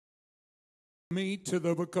Me to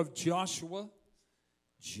the book of Joshua.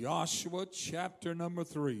 Joshua chapter number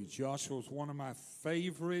 3. Joshua is one of my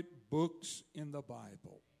favorite books in the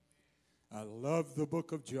Bible. I love the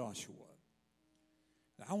book of Joshua.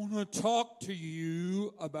 I want to talk to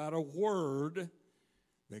you about a word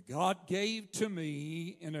that God gave to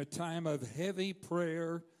me in a time of heavy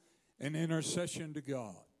prayer and intercession to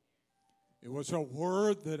God. It was a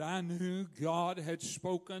word that I knew God had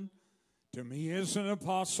spoken to me as an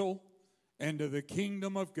apostle and to the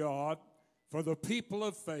kingdom of God for the people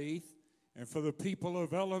of faith and for the people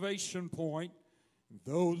of Elevation Point,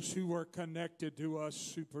 those who are connected to us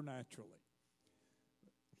supernaturally.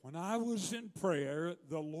 When I was in prayer,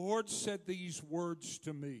 the Lord said these words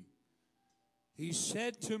to me. He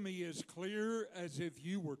said to me as clear as if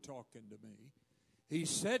you were talking to me. He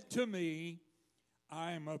said to me,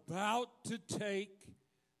 I am about to take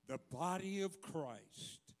the body of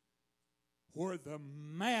Christ where the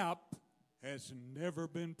map has never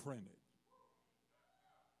been printed.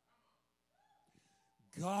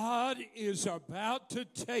 God is about to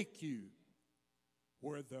take you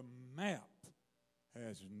where the map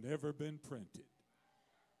has never been printed.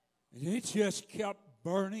 And it just kept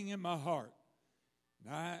burning in my heart.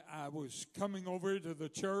 I was coming over to the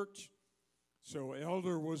church, so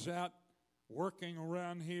Elder was out working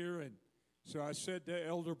around here, and so I said to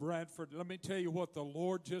Elder Bradford, let me tell you what the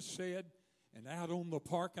Lord just said. And out on the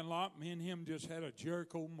parking lot, me and him just had a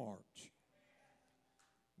Jericho march.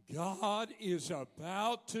 God is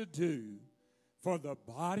about to do for the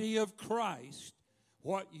body of Christ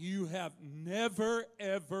what you have never,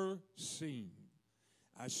 ever seen.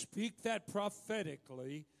 I speak that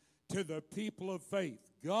prophetically to the people of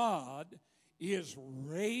faith. God is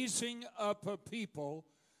raising up a people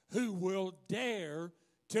who will dare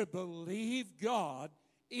to believe God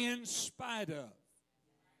in spite of.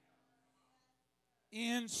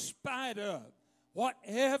 In spite of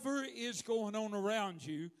whatever is going on around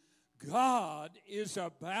you, God is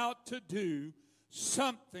about to do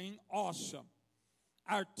something awesome.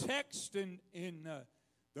 Our text in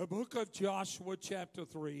the book of Joshua chapter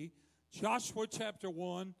 3, Joshua chapter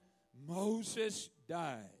 1, Moses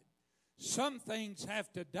died. Some things have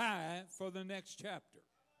to die for the next chapter.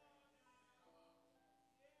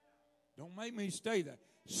 Don't make me stay there.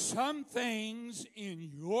 Some things in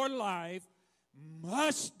your life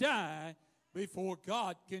must die before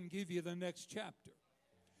God can give you the next chapter.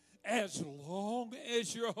 As long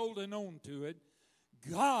as you're holding on to it,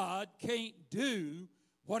 God can't do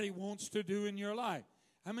what He wants to do in your life.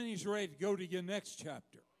 How many is ready to go to your next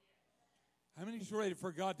chapter? How many is ready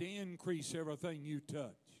for God to increase everything you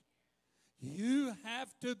touch? You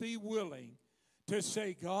have to be willing to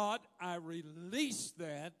say, God, I release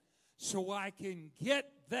that so I can get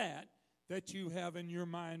that you have in your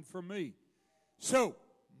mind for me. So,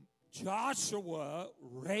 Joshua,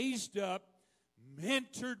 raised up,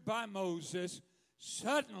 mentored by Moses,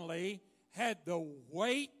 suddenly had the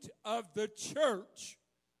weight of the church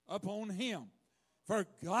upon him. For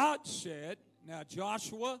God said, now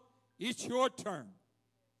Joshua, it's your turn.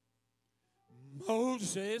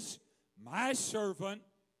 Moses, my servant,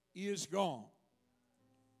 is gone.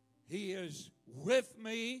 He is with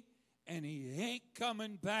me, and he ain't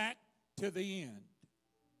coming back to the end.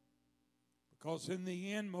 Because in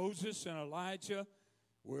the end, Moses and Elijah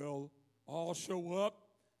will all show up.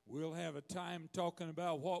 We'll have a time talking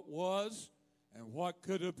about what was and what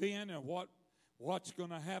could have been and what's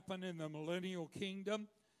going to happen in the millennial kingdom.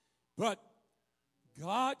 But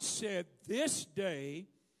God said this day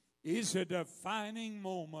is a defining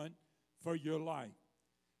moment for your life.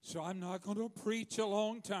 So I'm not going to preach a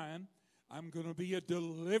long time. I'm going to be a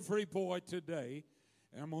delivery boy today.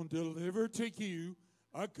 And I'm going to deliver to you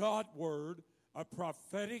a God word, a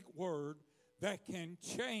prophetic word that can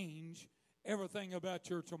change everything about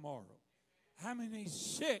your tomorrow. How many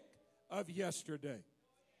sick of yesterday?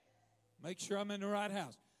 Make sure I'm in the right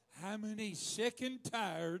house. How many sick and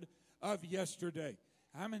tired of yesterday?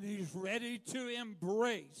 How many is ready to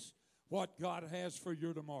embrace what God has for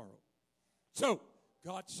your tomorrow? So,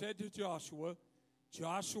 God said to Joshua,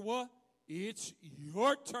 Joshua, it's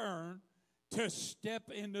your turn to step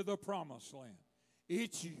into the promised land.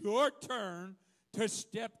 It's your turn to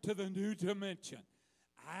step to the new dimension.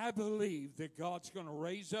 I believe that God's going to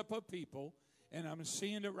raise up a people, and I'm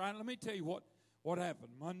seeing it right. Let me tell you what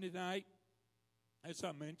happened. Monday night, as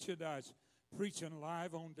I mentioned, I was preaching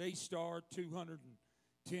live on Daystar,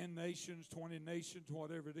 210 nations, 20 nations,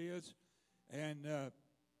 whatever it is. And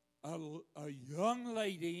a young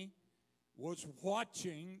lady was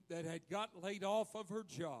watching that had got laid off of her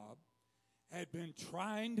job, had been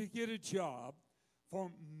trying to get a job for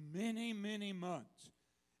many, many months.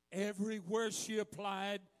 Everywhere she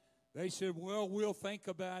applied, they said, well, we'll think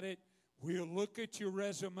about it. We'll look at your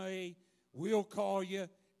resume. We'll call you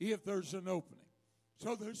if there's an opening.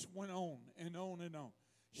 So this went on and on and on.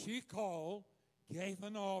 She called, gave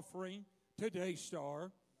an offering to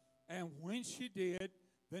Daystar, and when she did,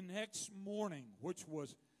 the next morning, which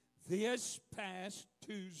was this past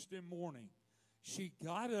Tuesday morning, she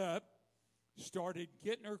got up, started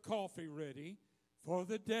getting her coffee ready for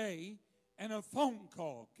the day, and a phone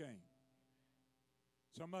call came.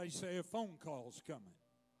 Somebody say a phone call's coming.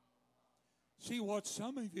 See, what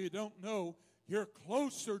some of you don't know, you're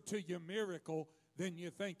closer to your miracle than you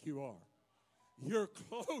think you are. You're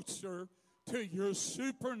closer to your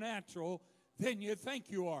supernatural than you think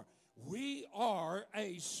you are. We are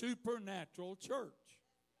a supernatural church.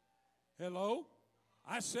 Hello?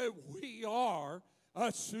 I said we are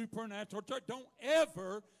a supernatural church. Don't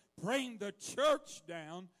ever bring the church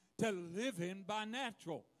down to living by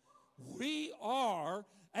natural. We are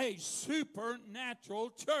a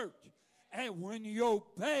supernatural church. And when you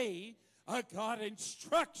obey a God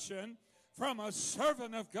instruction from a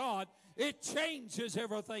servant of God, it changes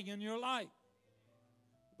everything in your life.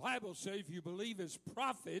 The Bible says if you believe his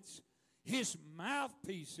prophets, his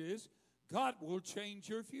mouthpieces, God will change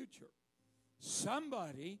your future.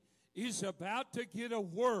 Somebody is about to get a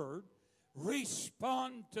word,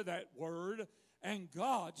 respond to that word, and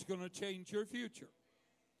God's going to change your future.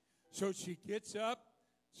 So she gets up,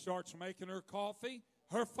 starts making her coffee.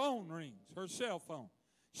 Her phone rings, her cell phone.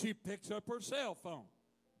 She picks up her cell phone.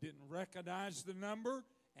 Didn't recognize the number,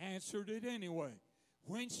 answered it anyway.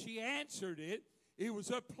 When she answered it, it was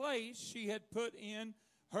a place she had put in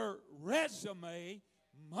her resume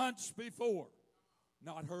months before.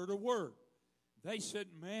 Not heard a word. They said,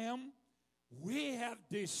 ma'am, we have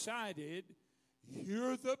decided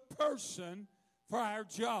you're the person for our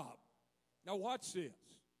job. Now watch this.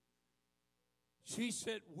 She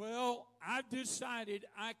said, well, I've decided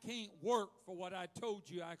I can't work for what I told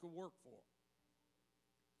you I could work for.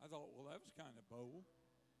 I thought, well, that was kind of bold.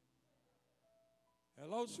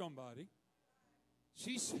 Hello, somebody.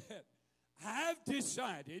 She said, I've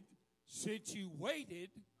decided since you waited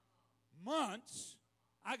months,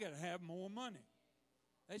 I got to have more money.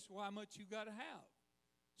 They said, well, how much you got to have?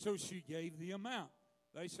 So she gave the amount.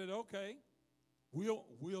 They said, okay,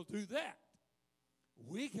 we'll do that.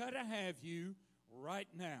 We got to have you right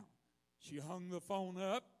now. She hung the phone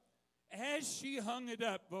up. As she hung it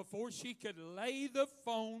up, before she could lay the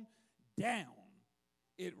phone down,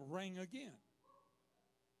 it rang again.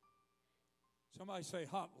 Somebody say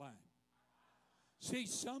hotline. See,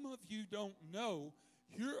 some of you don't know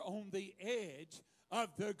you're on the edge of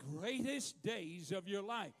the greatest days of your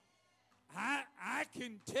life. I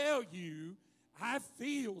can tell you, I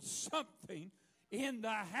feel something in the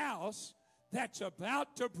house that's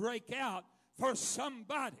about to break out for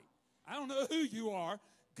somebody. I don't know who you are.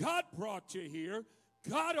 God brought you here.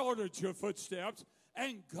 God ordered your footsteps.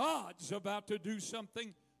 And God's about to do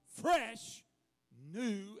something fresh,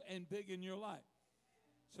 new, and big in your life.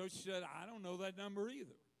 So she said, I don't know that number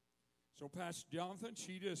either. So Pastor Jonathan,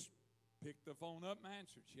 she just picked the phone up and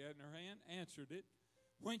answered. She had it in her hand, answered it.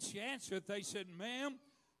 When she answered, they said, ma'am,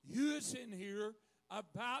 you was in here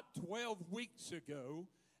about 12 weeks ago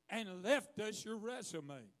and left us your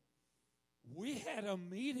resume. We had a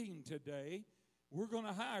meeting today. We're going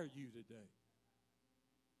to hire you today.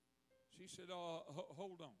 She said,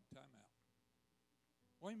 hold on, time out.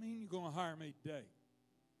 What do you mean you're going to hire me today?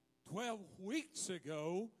 12 weeks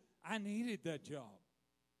ago, I needed that job.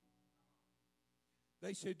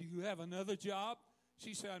 They said, do you have another job?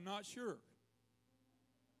 She said, I'm not sure.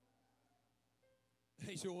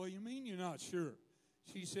 They said, what do you mean you're not sure?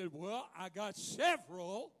 She said, well, I got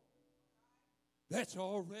several that's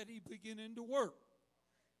already beginning to work.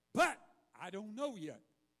 But I don't know yet.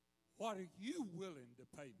 What are you willing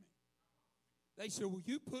to pay me? They said, well,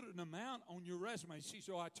 you put an amount on your resume. She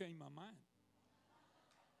said, I changed my mind.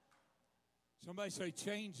 Somebody say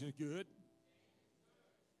change is good.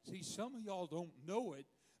 See, some of y'all don't know it,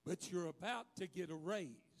 but you're about to get a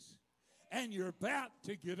raise. And you're about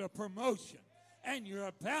to get a promotion. And you're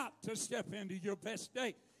about to step into your best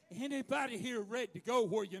day. Anybody here ready to go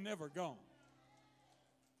where you never gone?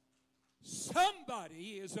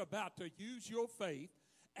 Somebody is about to use your faith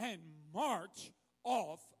and march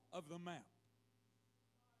off of the map.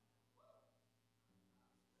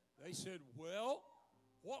 They said, well,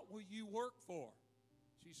 what will you work for?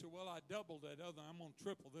 She said, well, I doubled that other. I'm going to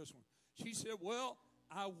triple this one. She said, well,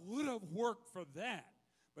 I would have worked for that,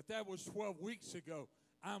 but that was 12 weeks ago.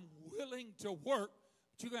 I'm willing to work,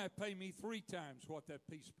 but you're going to pay me 3 times what that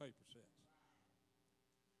piece of paper says.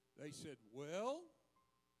 They said, well,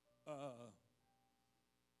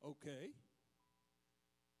 Okay.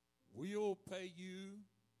 We'll pay you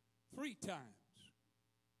 3 times.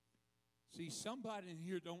 See, somebody in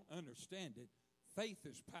here don't understand it. Faith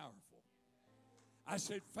is powerful. I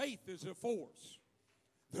said faith is a force.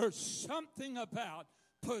 There's something about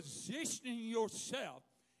positioning yourself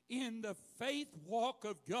in the faith walk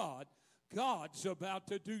of God. God's about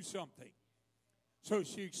to do something. So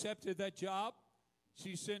she accepted that job.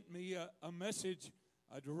 She sent me a message,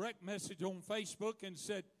 a direct message on Facebook, and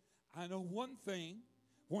said, I know one thing.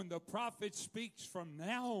 When the prophet speaks from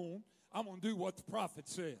now on, I'm going to do what the prophet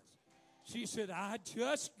says. She said, I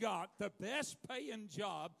just got the best paying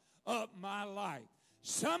job of my life.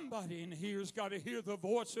 Somebody in here has got to hear the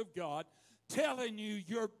voice of God telling you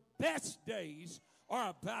your best days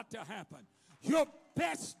are about to happen. Your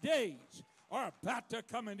best days are about to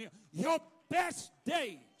come in. Your best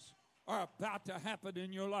days are about to happen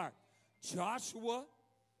in your life. Joshua,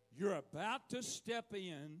 you're about to step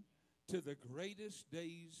in to the greatest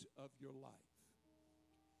days of your life.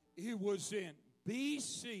 It was in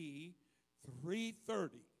BC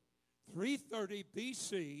 330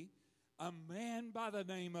 BC, a man by the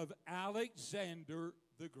name of Alexander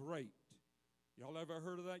the Great. Y'all ever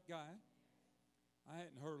heard of that guy? I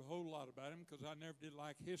hadn't heard a whole lot about him because I never did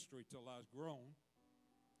like history till I was grown.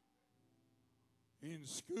 In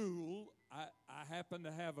school, I happened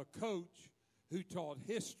to have a coach who taught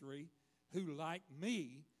history who liked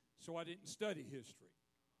me, so I didn't study history.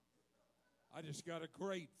 I just got a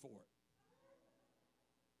grade for it.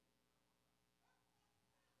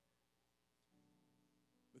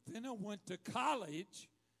 But then I went to college,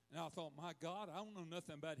 and I thought, my God, I don't know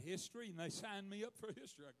nothing about history, and they signed me up for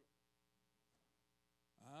history.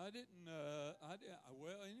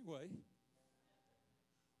 Well, anyway.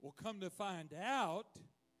 Well, come to find out,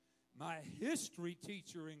 my history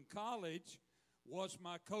teacher in college was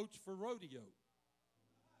my coach for rodeo.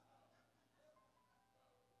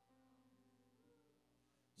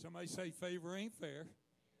 Somebody say favor ain't fair.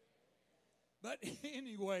 But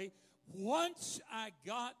anyway, once I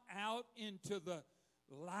got out into the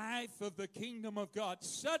life of the kingdom of God,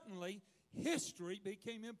 suddenly history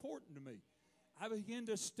became important to me. I began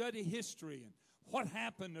to study history and what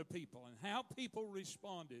happened to people and how people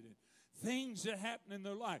responded and things that happened in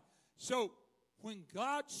their life. So when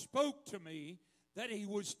God spoke to me that he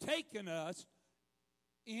was taking us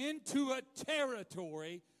into a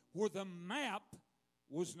territory where the map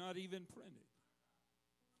was not even printed.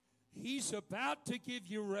 He's about to give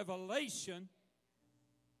you revelation.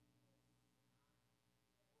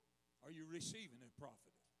 Are you receiving it, prophet?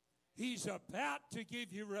 He's about to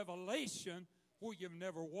give you revelation where you've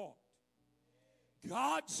never walked.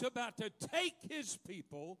 God's about to take his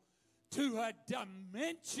people to a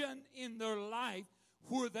dimension in their life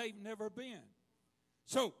where they've never been.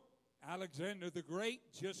 So, Alexander the Great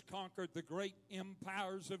just conquered the great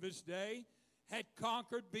empires of his day, had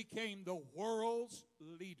conquered, became the world's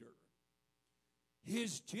leader.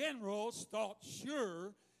 His generals thought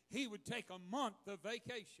sure he would take a month of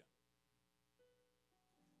vacation.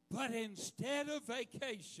 But instead of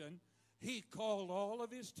vacation, he called all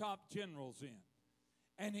of his top generals in.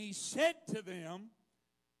 And he said to them,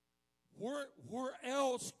 where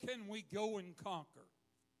else can we go and conquer?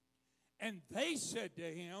 And they said to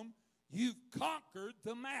him, you've conquered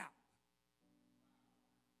the map.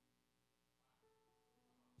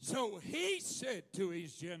 So he said to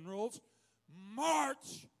his generals,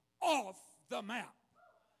 march off the map.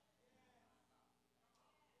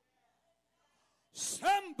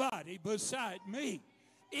 Somebody beside me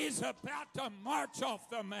is about to march off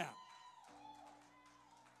the map.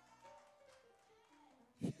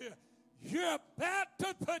 You're about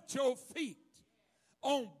to put your feet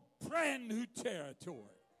on brand new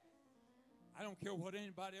territory. I don't care what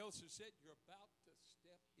anybody else has said. You're about to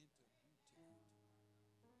step into new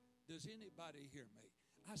territory. Does anybody hear me?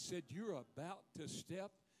 I said you're about to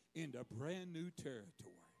step into brand new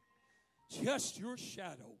territory. Just your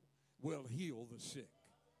shadow will heal the sick.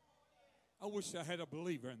 I wish I had a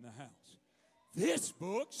believer in the house. This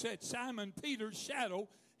book said Simon Peter's shadow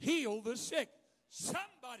healed the sick.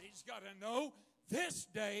 Somebody's got to know this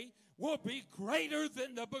day will be greater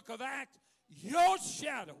than the book of Acts. Your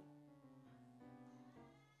shadow.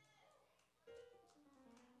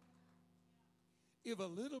 If a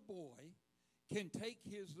little boy can take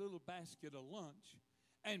his little basket of lunch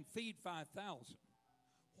and feed 5,000,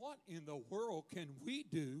 what in the world can we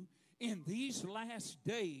do in these last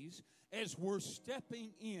days as we're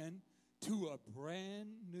stepping in to a brand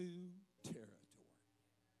new territory?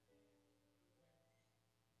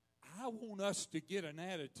 I want us to get an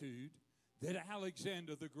attitude that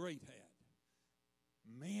Alexander the Great had.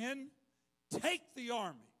 Men, take the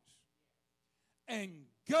armies and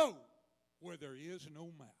go where there is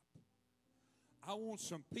no map. I want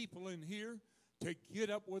some people in here to get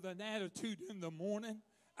up with an attitude in the morning.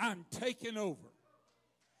 I'm taking over.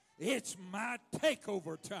 It's my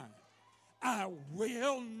takeover time. I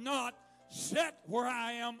will not sit where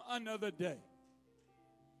I am another day.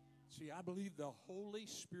 See, I believe the Holy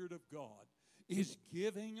Spirit of God is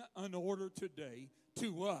giving an order today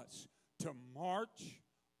to us to march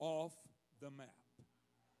off the map.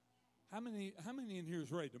 How many in here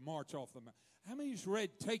is ready to march off the map? How many is ready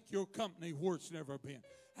to take your company where it's never been?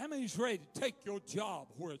 How many is ready to take your job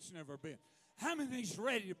where it's never been? How many is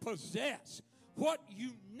ready to possess what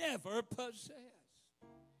you never possessed?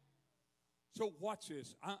 So watch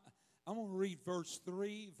this. I'm going to read verse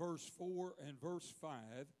 3, verse 4, and verse 5.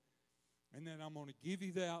 And then I'm going to give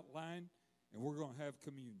you the outline, and we're going to have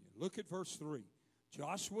communion. Look at verse 3.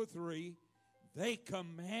 Joshua 3, they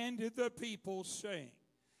commanded the people, saying,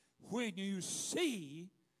 when you see,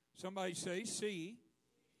 somebody say, see.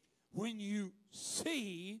 When you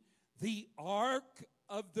see the ark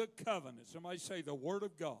of the covenant. Somebody say the word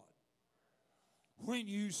of God. When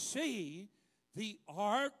you see the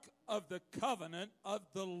ark of the covenant of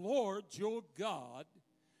the Lord your God,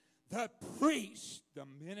 the priests, the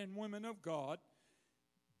men and women of God,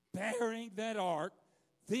 bearing that ark,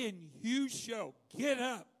 then you shall get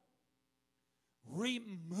up,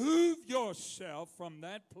 remove yourself from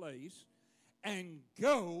that place, and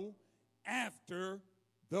go after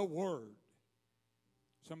the word.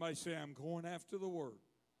 Somebody say, I'm going after the word.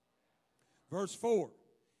 Verse 4.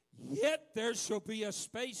 Yet there shall be a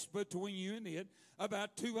space between you and it,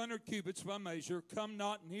 about 200 cubits by measure. Come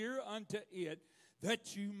not near unto it,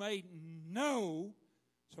 that you may know.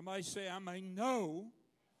 Somebody say, I may know.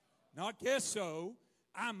 Not guess so.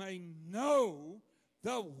 I may know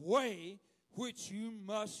the way which you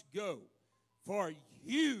must go. For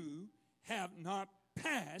you have not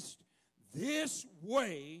passed this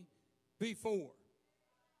way before.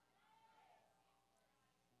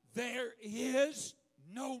 There is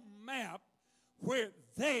no map where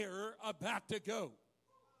they're about to go.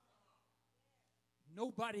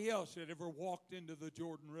 Nobody else had ever walked into the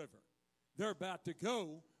Jordan River. They're about to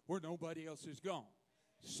go where nobody else has gone.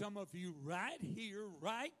 Some of you right here,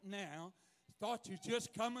 right now, thought you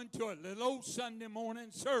just coming to a little old Sunday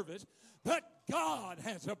morning service, but God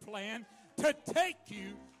has a plan to take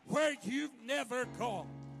you where you've never gone.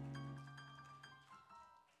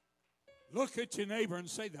 Look at your neighbor and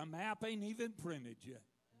say, the map ain't even printed yet.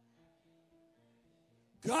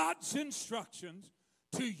 God's instructions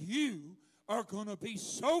to you are going to be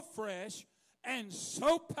so fresh and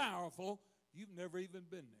so powerful, you've never even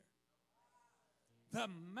been there. The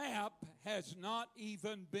map has not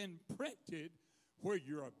even been printed where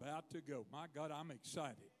you're about to go. My God, I'm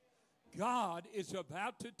excited. God is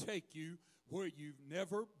about to take you where you've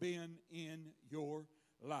never been in your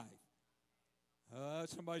life.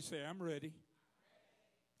 Somebody say, I'm ready.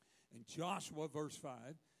 And Joshua, verse 5,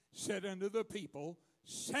 said unto the people,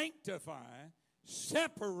 sanctify,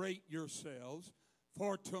 separate yourselves,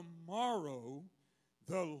 for tomorrow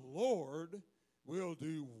the Lord will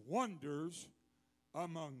do wonders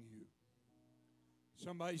among you.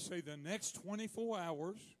 Somebody say, the next 24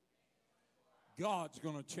 hours, God's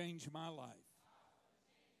going to change my life.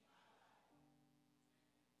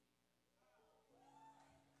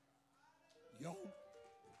 Y'all,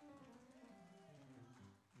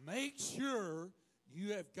 make sure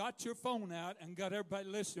you have got your phone out and got everybody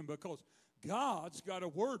listening, because God's got a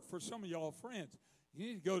word for some of y'all friends. You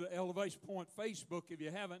need to go to Elevation Point Facebook. If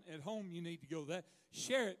you haven't at home, you need to go there.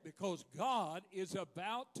 Share it, because God is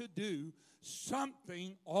about to do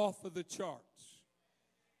something off of the charts.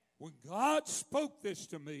 When God spoke this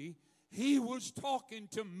to me, He was talking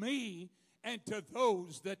to me and to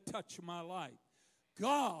those that touch my life.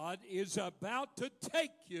 God is about to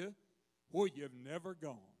take you where you've never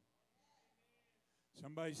gone.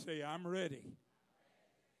 Somebody say, I'm ready.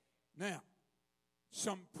 Now,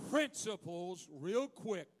 some principles real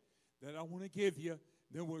quick that I want to give you,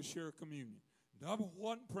 then we'll share communion. Number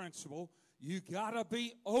one principle, you got to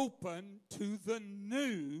be open to the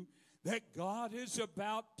new that God is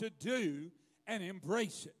about to do and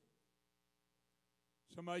embrace it.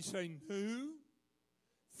 Somebody say, new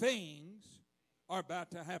things are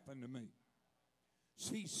about to happen to me.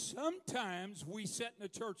 See, sometimes we sit in a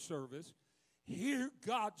church service, hear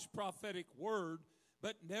God's prophetic word,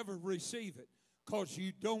 but never receive it because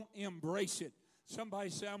you don't embrace it. Somebody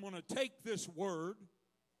say, I'm going to take this word.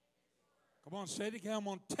 Come on, say it again. I'm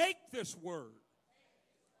going to take this word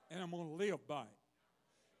and I'm going to live by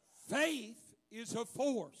it. Faith is a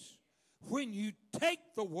force. When you take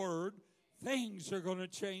the word, things are going to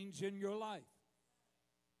change in your life.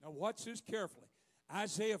 Now watch this carefully.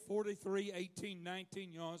 Isaiah 43, 18,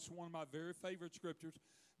 19, you know, it's one of my very favorite scriptures.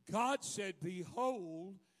 God said,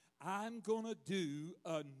 behold, I'm going to do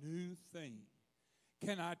a new thing.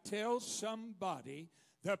 Can I tell somebody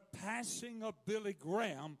the passing of Billy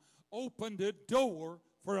Graham opened a door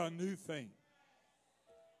for a new thing?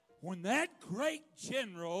 When that great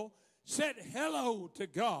general said hello to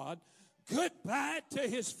God, goodbye to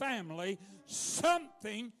his family,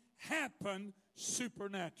 something happened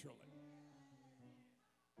supernaturally.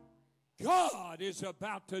 God is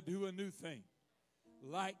about to do a new thing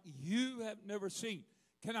like you have never seen.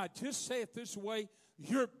 Can I just say it this way?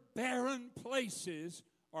 Your barren places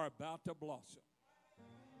are about to blossom.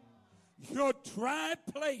 Your dry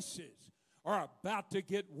places are about to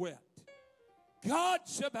get wet.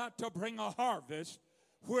 God's about to bring a harvest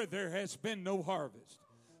where there has been no harvest.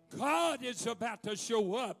 God is about to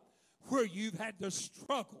show up where you've had to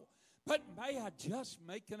struggle. But may I just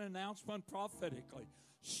make an announcement prophetically?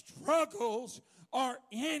 Struggles are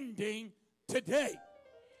ending today.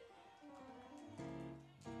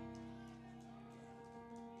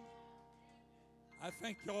 I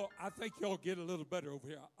think y'all get a little better over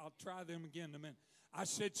here. I'll try them again in a minute. I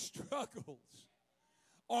said struggles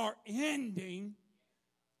are ending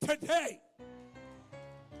today.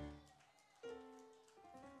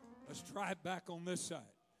 Let's try it back on this side.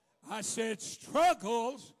 I said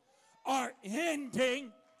struggles are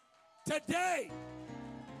ending today.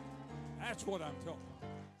 That's what I'm talking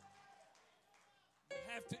about. You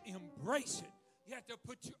have to embrace it. You have to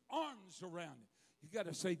put your arms around it. You got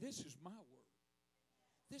to say, this is my word.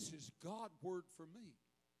 This is God's word for me.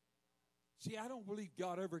 See, I don't believe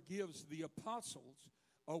God ever gives the apostles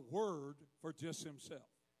a word for just himself.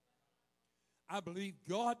 I believe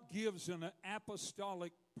God gives an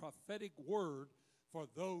apostolic prophetic word for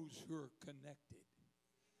those who are connected.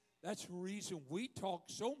 That's the reason we talk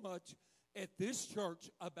so much at this church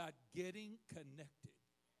about getting connected.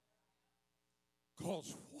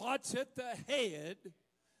 Because what's at the head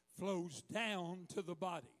flows down to the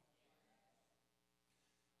body.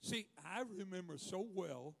 See, I remember so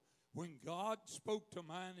well when God spoke to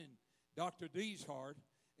mine and Dr. D's heart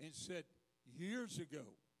and said, years ago,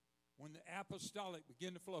 when the apostolic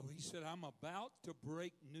began to flow, he said, I'm about to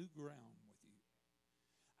break new ground with you.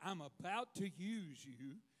 I'm about to use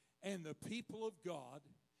you and the people of God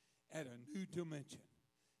at a new dimension.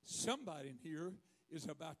 Somebody in here is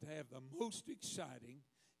about to have the most exciting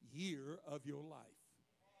year of your life.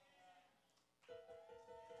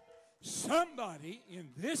 Somebody in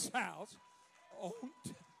this house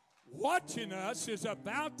watching us is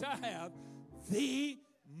about to have the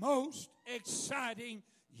most exciting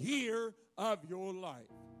year of your life.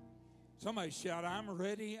 Somebody shout, I'm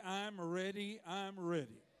ready, I'm ready, I'm ready.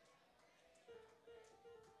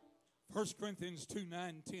 1 Corinthians 2, 9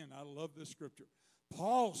 and 10. I love this scripture.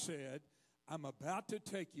 Paul said, I'm about to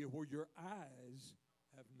take you where your eyes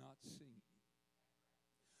have not seen,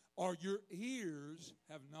 or your ears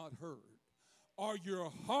have not heard, or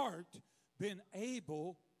your heart been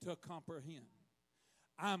able to comprehend.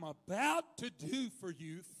 I'm about to do for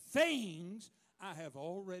you things I have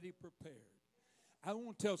already prepared. I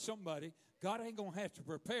want to tell somebody, God ain't going to have to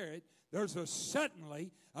prepare it. There's a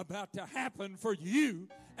suddenly about to happen for you,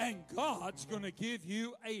 and God's going to give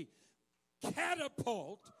you a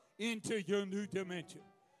catapult into your new dimension.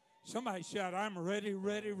 Somebody shout, I'm ready,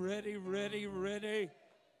 ready, ready, ready, ready.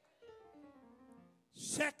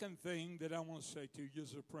 Second thing that I want to say to you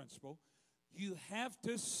as a principle, you have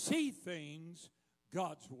to see things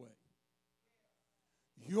God's way.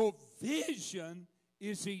 Your vision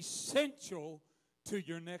is essential to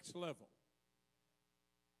your next level.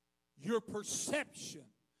 Your perception,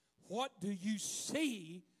 what do you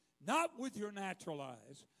see, not with your natural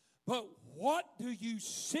eyes, but what do you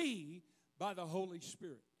see by the Holy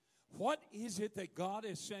Spirit? What is it that God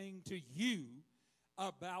is saying to you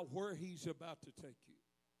about where he's about to take you?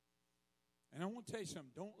 And I want to tell you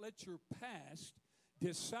something. Don't let your past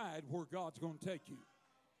decide where God's going to take you.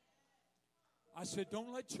 I said,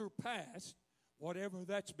 don't let your past, whatever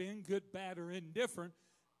that's been, good, bad, or indifferent,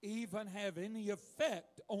 even have any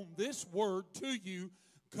effect on this word to you.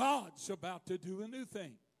 God's about to do a new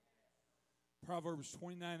thing. Proverbs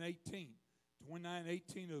 29:18.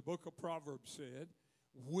 29:18 of the book of Proverbs said,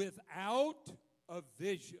 without a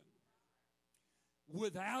vision,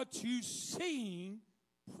 without you seeing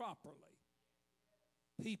properly,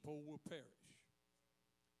 people will perish.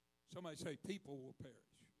 Somebody say, people will perish.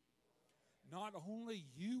 Not only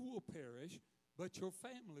you will perish, but your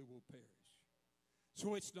family will perish.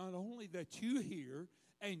 So it's not only that you hear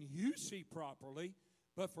and you see properly,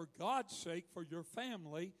 but for God's sake, for your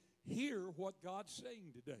family, hear what God's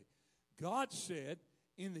saying today. God said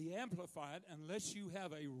in the Amplified, unless you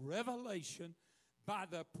have a revelation by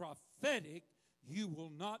the prophetic, you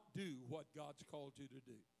will not do what God's called you to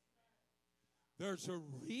do. There's a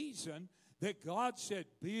reason that God said,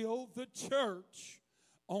 build the church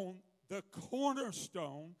on the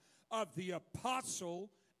cornerstone of the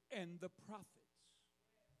apostle and the prophets.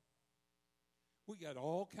 We got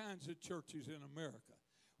all kinds of churches in America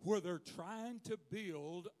where they're trying to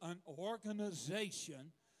build an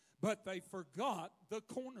organization, but they forgot the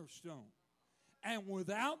cornerstone. And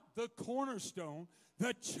without the cornerstone,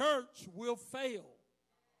 the church will fail.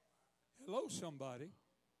 Hello, somebody.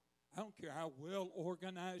 I don't care how well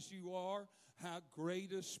organized you are, how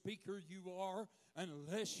great a speaker you are,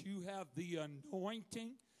 unless you have the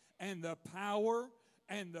anointing and the power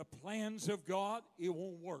and the plans of God, it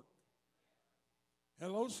won't work.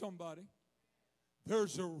 Hello, somebody.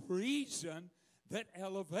 There's a reason that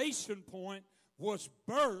Elevation Point was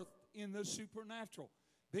birthed in the supernatural,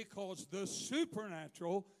 because the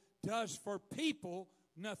supernatural does for people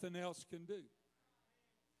nothing else can do.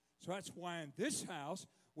 So that's why in this house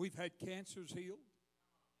we've had cancers healed.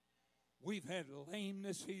 We've had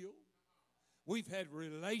lameness healed. We've had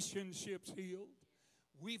relationships healed.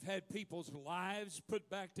 We've had people's lives put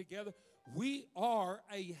back together. We are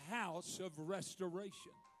a house of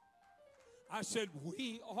restoration. I said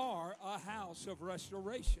we are a house of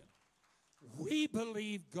restoration. We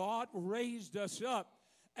believe God raised us up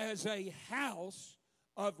as a house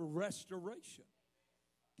of restoration.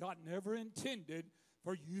 God never intended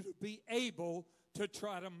for you to be able to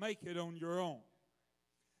try to make it on your own.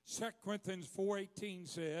 2 Corinthians 4:18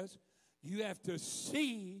 says, you have to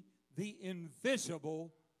see the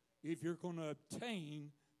invisible if you're going to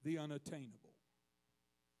obtain the unattainable.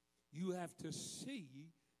 You have to see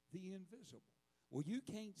the invisible. Well, you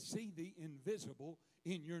can't see the invisible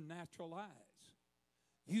in your natural eyes.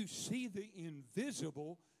 You see the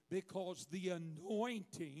invisible because the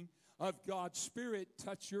anointing of God's Spirit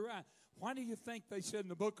touched your eye. Why do you think they said in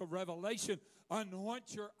the book of Revelation,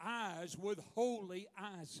 anoint your eyes with holy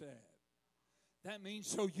eye salve? That means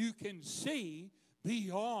so you can see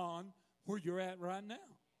beyond where you're at right now.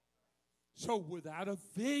 So without a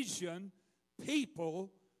vision,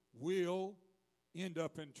 people will end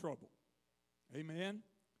up in trouble. Amen?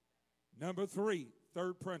 Number 3,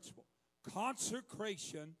 third principle.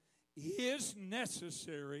 Consecration is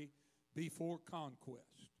necessary before conquest.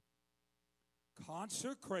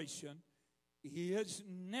 Consecration is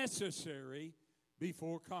necessary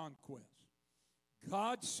before conquest.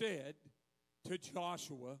 God said to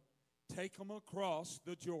Joshua, take them across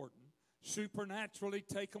the Jordan. Supernaturally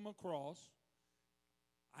take them across.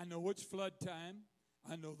 I know it's flood time.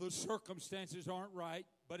 I know the circumstances aren't right,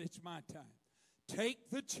 but it's my time.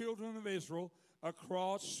 Take the children of Israel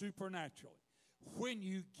across supernaturally. When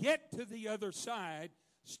you get to the other side,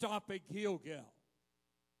 stop at Gilgal.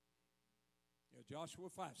 Yeah, Joshua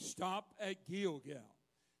 5, stop at Gilgal.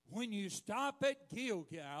 When you stop at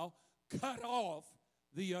Gilgal, cut off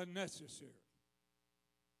the unnecessary.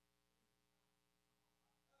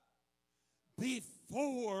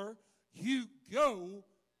 Before you go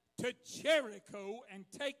to Jericho and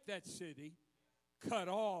take that city, cut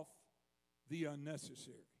off the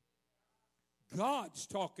unnecessary. God's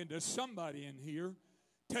talking to somebody in here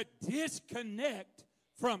to disconnect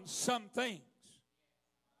from some things.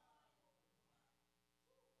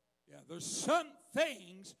 Yeah, there's some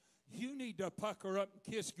things you need to pucker up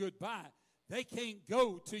and kiss goodbye. They can't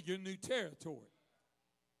go to your new territory.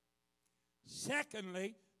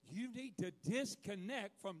 Secondly, you need to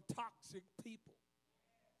disconnect from toxic people.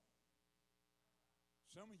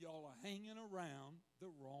 Some of y'all are hanging around the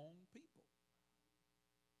wrong people.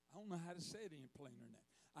 I don't know how to say it any plainer than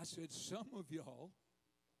that. I said some of y'all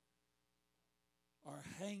are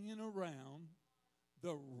hanging around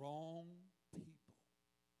the wrong people.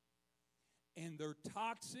 And their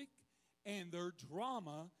toxic and their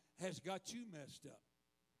drama has got you messed up.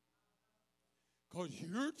 Because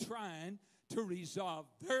you're trying to resolve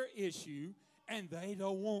their issue and they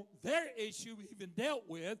don't want their issue even dealt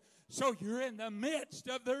with, so you're in the midst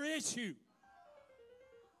of their issue.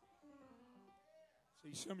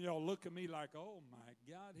 See, some of y'all look at me like, oh my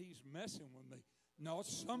God, he's messing with me. No,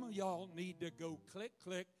 some of y'all need to go click,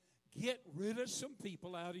 click, get rid of some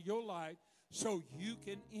people out of your life so you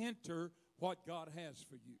can enter what God has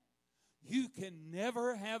for you. You can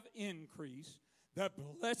never have increase, the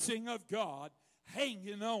blessing of God,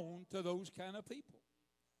 hanging on to those kind of people.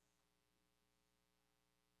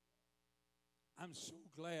 I'm so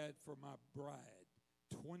glad for my bride.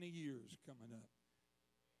 20 years coming up.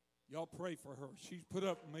 Y'all pray for her. She's put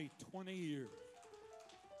up with me 20 years.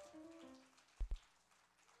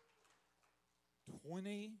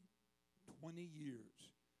 20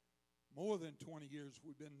 years. More than 20 years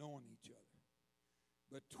we've been knowing each other.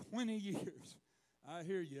 But 20 years. I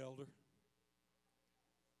hear you, Elder.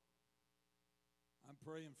 I'm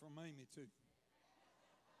praying for Mamie too.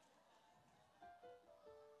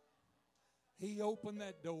 He opened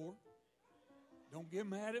that door. Don't get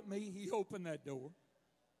mad at me. He opened that door.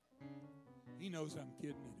 He knows I'm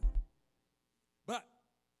kidding anyway. But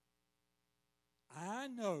I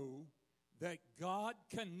know that God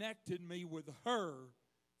connected me with her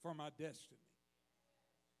for my destiny.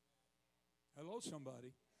 Hello,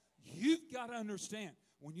 somebody. You've got to understand,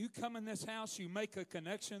 when you come in this house, you make a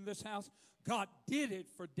connection in this house, God did it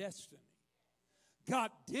for destiny.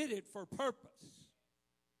 God did it for purpose.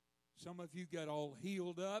 Some of you got all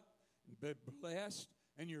healed up and been blessed,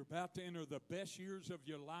 and you're about to enter the best years of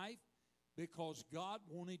your life because God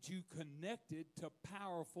wanted you connected to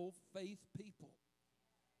powerful faith people.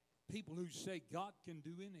 People who say God can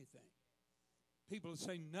do anything. People who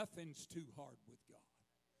say nothing's too hard with God.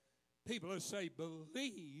 People who say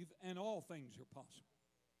believe and all things are possible.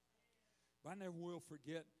 But I never will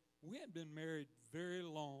forget, we hadn't been married very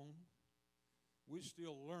long. We're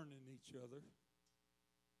still learning each other.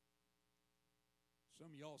 Some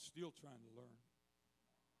of y'all still trying to learn.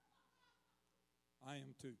 I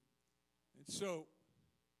am too. And so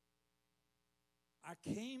I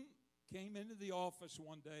came into the office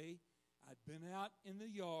one day. I'd been out in the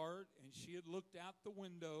yard, and she had looked out the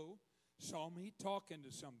window, saw me talking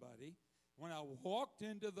to somebody. When I walked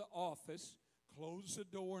into the office, closed the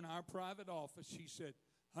door in our private office, she said,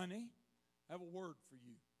 "Honey, I have a word for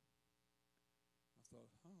you." I thought,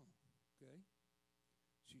 oh, okay.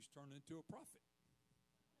 She's turned into a prophet.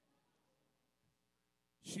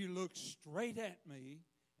 She looked straight at me,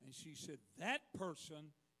 and she said, "That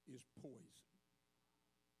person is poison.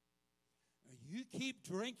 Now, you keep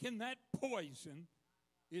drinking that poison,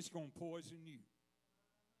 it's going to poison you."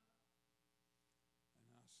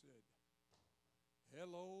 And I said,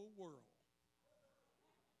 "Hello, world."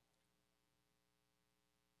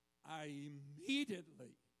 I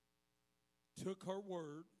immediately took her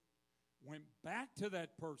word, went back to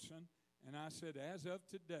that person, and I said, "As of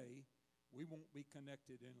today, we won't be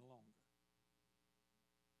connected any longer."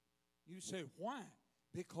 You say, why?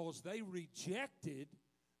 Because they rejected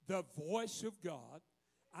the voice of God.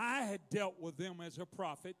 I had dealt with them as a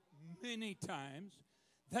prophet many times.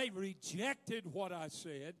 They rejected what I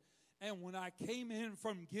said. And when I came in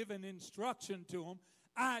from giving instruction to them,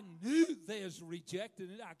 I knew they was rejecting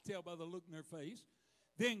it. I could tell by the look in their face.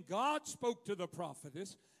 Then God spoke to the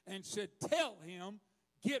prophetess and said, "Tell him,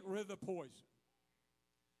 get rid of the poison."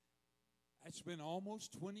 That's been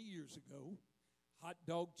almost 20 years ago. Hot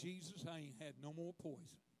dog Jesus, I ain't had no more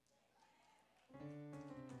poison.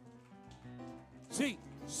 See,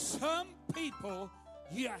 some people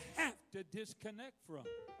you have to disconnect from.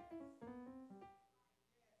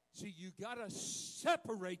 See, you got to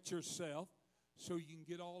separate yourself so you can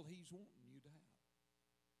get all he's wanting you to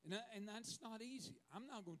have. And that's not easy. I'm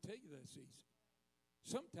not going to tell you that's easy.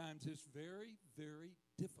 Sometimes it's very, very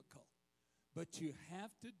difficult. But you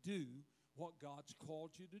have to do what God's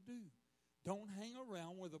called you to do. Don't hang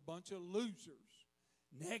around with a bunch of losers,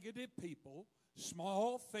 negative people,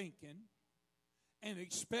 small thinking, and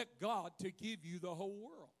expect God to give you the whole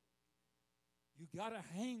world. You got to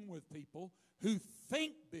hang with people who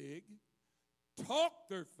think big, talk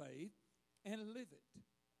their faith, and live it.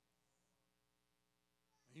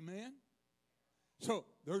 Amen? So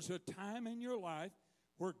there's a time in your life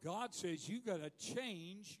where God says you got to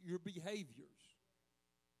change your behaviors.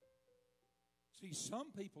 See,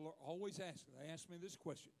 some people are always asking. They ask me this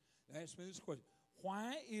question.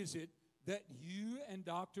 Why is it that you and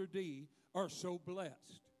Dr. D are so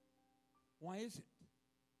blessed? Why is it?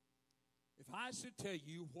 If I should tell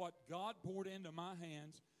you what God poured into my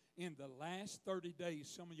hands in the last 30 days,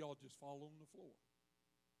 some of y'all just fall on the floor.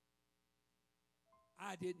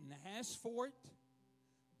 I didn't ask for it.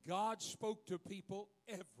 God spoke to people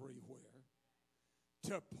everywhere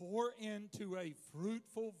to pour into a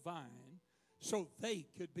fruitful vine so they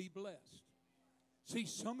could be blessed. See,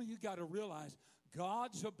 some of you got to realize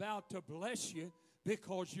God's about to bless you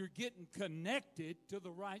because you're getting connected to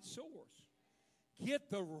the right source.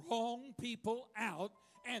 Get the wrong people out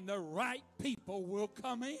and the right people will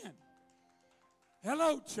come in.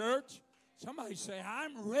 Hello, church. Somebody say,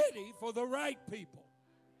 "I'm ready for the right people."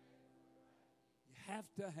 You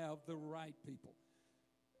have to have the right people.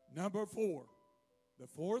 Number 4, the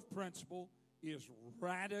fourth principle is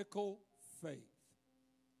radical faith.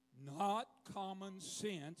 Not common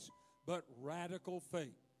sense, but radical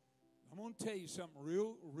faith. I'm going to tell you something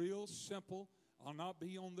real simple. I'll not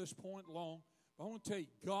be on this point long, I want to tell you,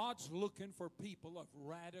 God's looking for people of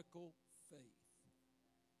radical faith.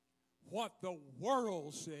 What the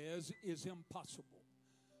world says is impossible.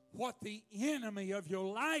 What the enemy of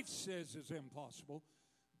your life says is impossible.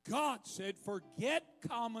 God said, forget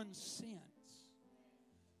common sense.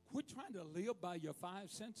 Quit trying to live by your five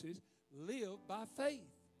senses. Live by faith.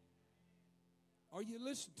 Are you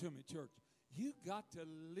listening to me, church? You got to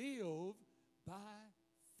live by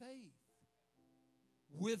faith.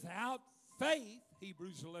 Without faith,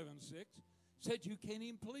 Hebrews 11:6 said you can't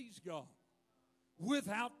even please God.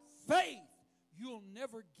 Without faith, you'll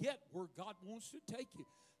never get where God wants to take you.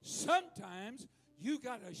 Sometimes you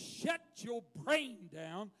got to shut your brain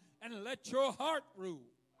down and let your heart rule.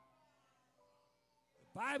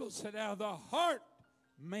 The Bible said out of the heart,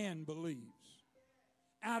 man believes.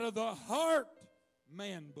 Out of the heart,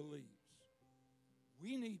 man believes.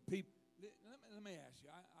 We need people. Let me ask you.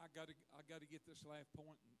 I got to get this last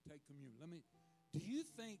point and take communion. Do you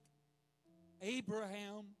think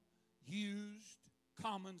Abraham used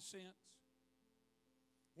common sense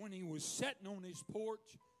when he was sitting on his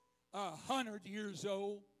porch, 100 years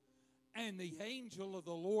old, and the angel of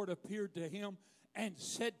the Lord appeared to him and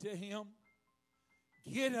said to him,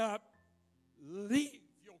 "Get up, leave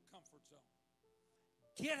your comfort zone.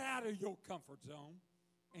 Get out of your comfort zone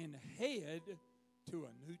and head to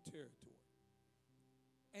a new territory."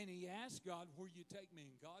 And he asked God, "Where you take me?"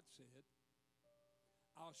 And God said,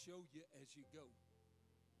 "I'll show you as you go.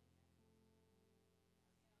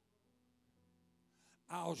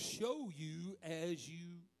 I'll show you as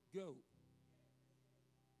you go."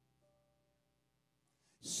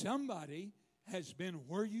 Somebody has been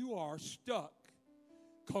where you are stuck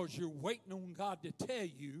because you're waiting on God to tell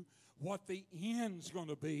you what the end's going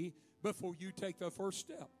to be before you take the first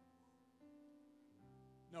step.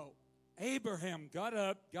 No. Abraham got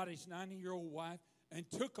up, got his 90-year-old wife, and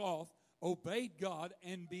took off, obeyed God,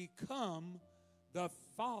 and become the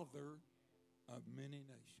father of many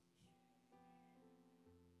nations.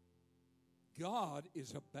 God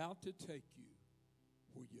is about to take you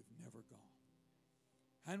where you've never gone.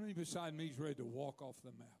 How many beside me is ready to walk off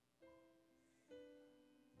the map?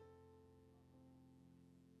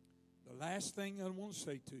 The last thing I want to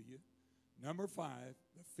say to you, number 5,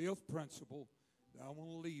 the 5th principle that I want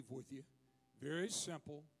to leave with you, very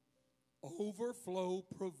simple. Overflow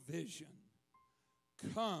provision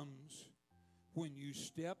comes when you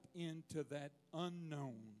step into that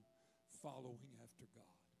unknown following after God.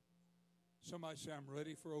 Somebody say, "I'm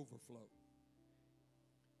ready for overflow."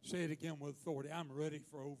 Say it again with authority. I'm ready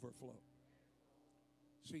for overflow.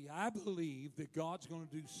 See, I believe that God's going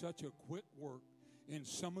to do such a quick work in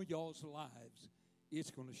some of y'all's lives,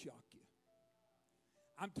 it's going to shock you.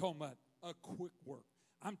 I'm talking about a quick work.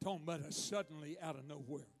 I'm talking about a suddenly out of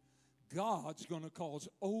nowhere. God's going to cause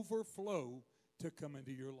overflow to come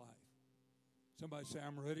into your life. Somebody say,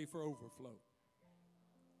 "I'm ready for overflow."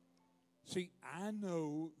 See, I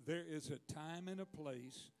know there is a time and a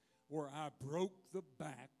place where I broke the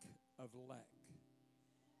back of lack.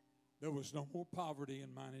 There was no more poverty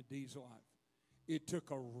in mine and Dee's life. It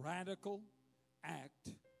took a radical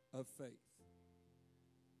act of faith.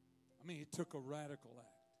 It took a radical act.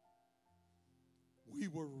 We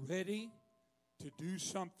were ready to do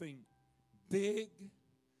something big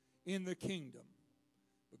in the kingdom.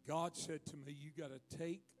 But God said to me, you got to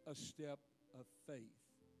take a step of faith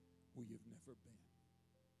where you've never been.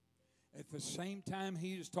 At the same time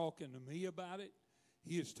he is talking to me about it,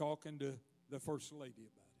 he is talking to the First Lady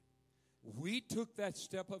about it. We took that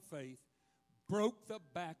step of faith, broke the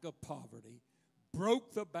back of poverty,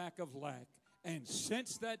 broke the back of lack, and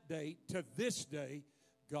since that day to this day,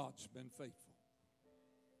 God's been faithful.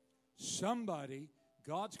 Somebody,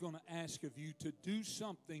 God's going to ask of you to do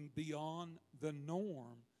something beyond the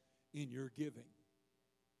norm in your giving.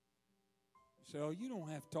 You say, "Oh, you don't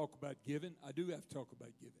have to talk about giving." I do have to talk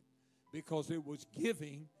about giving. Because it was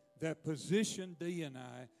giving that positioned Dee and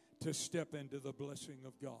I to step into the blessing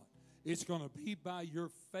of God. It's going to be by your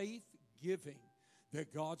faith giving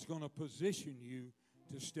that God's going to position you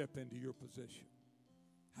to step into your position.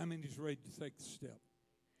 How many is ready to take the step?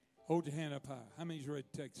 Hold your hand up high. How many is ready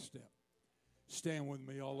to take the step? Stand with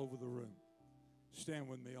me all over the room. Stand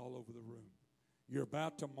with me all over the room. You're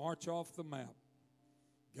about to march off the map.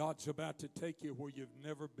 God's about to take you where you've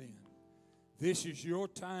never been. This is your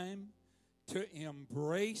time to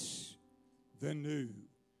embrace the new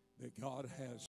that God has